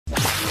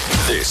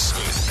This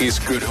is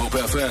Good Hope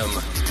FM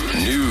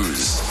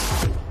News.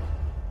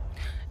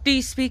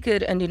 Die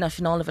speaker in die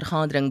Nasionale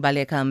Vergadering,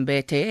 Baleka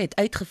Mbete, het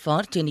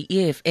uitgevaar teen die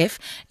EFF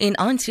en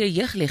ANC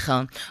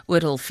Jeugliga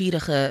oor hul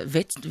vurige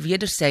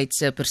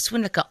wedersydse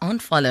persoonlike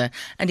aanvalle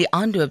in die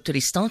aanloop tot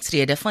die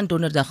Staatsrede van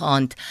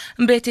Donderdagaand.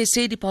 Mbete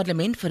sê die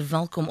parlement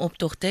verwelkom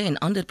optogte en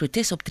ander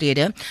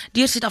protesoptrede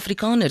deur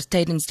Suid-Afrikaners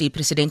tydens die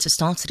president se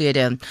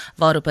staatsrede,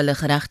 waarop hulle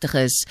geregtig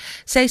is.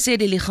 Sy sê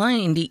die Liga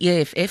en die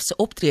EFF se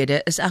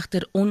optrede is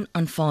egter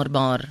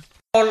onaanvaarbaar.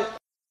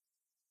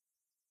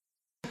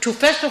 To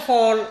first of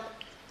all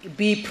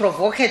be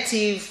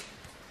provocative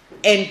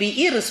and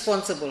be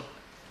irresponsible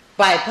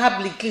by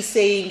publicly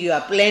saying you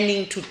are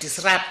planning to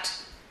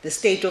disrupt the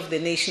State of the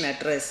Nation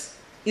address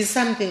is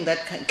something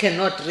that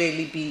cannot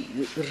really be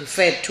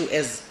referred to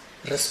as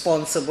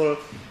responsible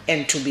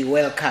and to be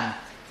welcome.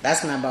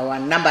 That's number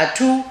one. Number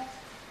two,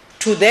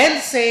 to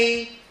then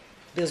say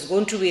there's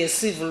going to be a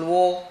civil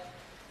war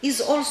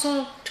is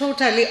also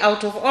totally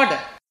out of order.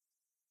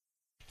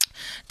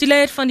 Die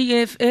leier van die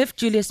EFF,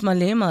 Julius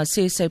Malema,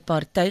 sê sy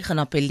party gaan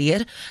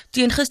appelleer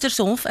teen gister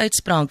se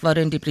hofuitspraak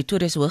waarin die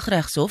Pretoria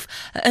Hooggeregshof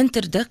 'n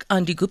interdik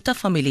aan die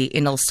Gupta-familie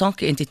en hul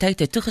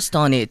sake-entiteite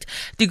toegestaan het.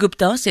 Die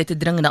Guptas het 'n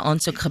dringende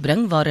aansoek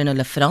gebring waarin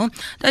hulle vra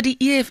dat die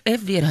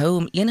EFF weerhou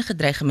om enige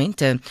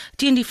dreigemente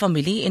teen die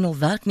familie en hul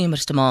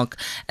werknemers te maak.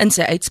 In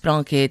sy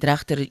uitspraak het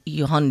regter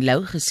Johan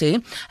Lou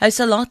gesê hy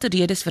sal later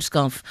redes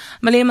verskaf.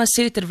 Malema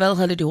sê terwyl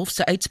hulle die hof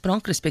se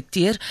uitspraak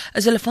respekteer,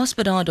 is hulle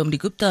vasberade om die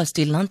Guptas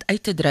die land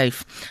uit te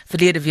dryf.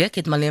 Verlede week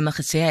het Malema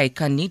gesê hy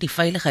kan nie die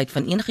veiligheid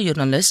van enige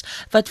joernalis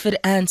wat vir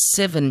ANC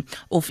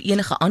of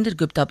enige ander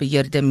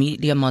Gupta-beheerde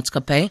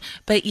mediamaatskappy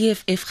by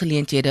EFF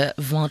geleenthede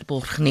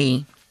waarborg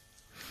nie.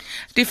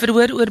 Die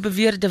verhoor oor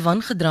beweerde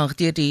wangedrag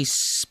deur die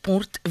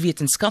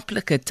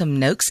sportwetenskaplike Tim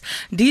Noakes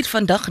duur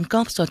vandag in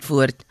Kaapstad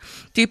voort.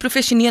 Die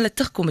professionele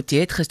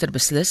tugkomitee het gister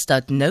beslis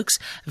dat Noakes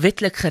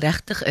wetlik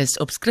geregtig is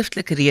op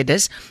skriftelike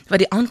redes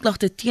wat die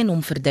aanklagte teen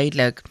hom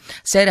verduidelik.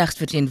 Sy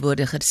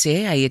regsverteenwoordiger sê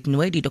hy het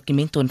nooit die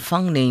dokumente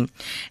ontvang nie.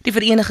 Die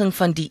vereniging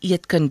van die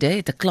eetkunde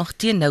het 'n klag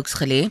teen Noakes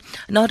gelê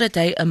nadat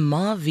hy 'n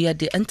ma via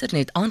die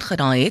internet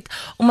aangeraai het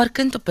om haar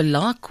kind op 'n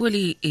lae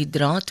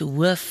koolhidraat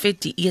hoë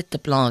vet dieet te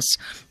plaas.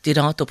 Die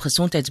Raad op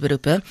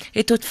Gesondheidsberoepe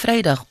het tot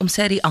Vrydag om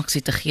sy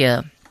reaksie te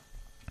gee.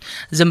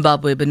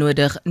 Zimbabwe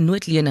benodig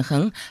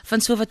noodleniging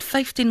van sowat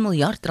 15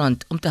 miljard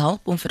rand om te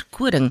help om vir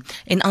koring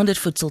en ander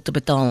voedsel te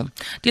betaal.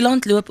 Die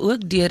land loop ook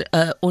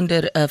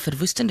onder 'n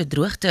verwoestende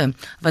droogte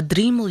wat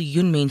 3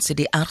 miljoen mense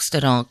die ergste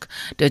raak.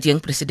 Die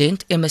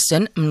adjunkpresident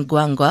Emmerson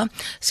Mnangagwa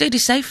sê die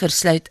syfers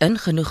sluit in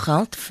genoeg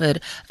geld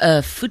vir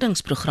 'n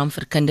voedingsprogram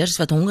vir kinders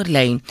wat honger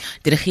ly.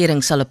 Die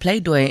regering sal 'n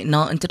pleidooi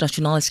na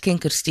internasionale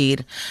skenkers stuur.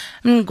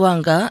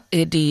 Mnangagwa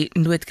het die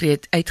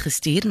noodkreet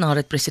uitgestuur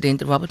nadat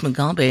president Robert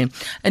Mugabe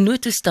 'n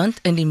noodtoestand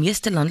in die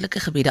meeste landelike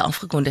gebiede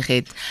afgekondig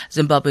het.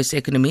 Zimbabwe se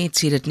ekonomie het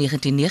sedert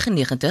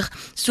 1999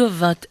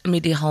 sowat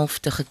met die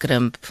helfte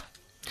gekrimp.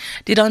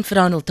 Die rand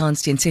verhandel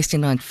tans teen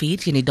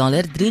R16.04 teen die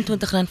dollar,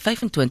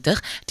 R23.25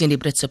 teen die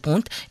Britse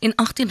pond en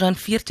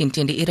R18.14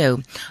 teen die euro.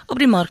 Op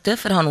die markte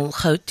verhandel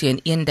goud teen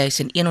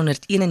 $1,191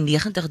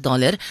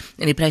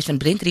 en die prys van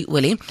Brent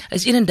olie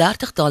is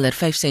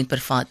 $31.05 per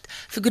vat.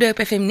 Vir Good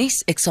Hope FM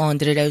nuus, ek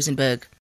Sandra Rosenburg.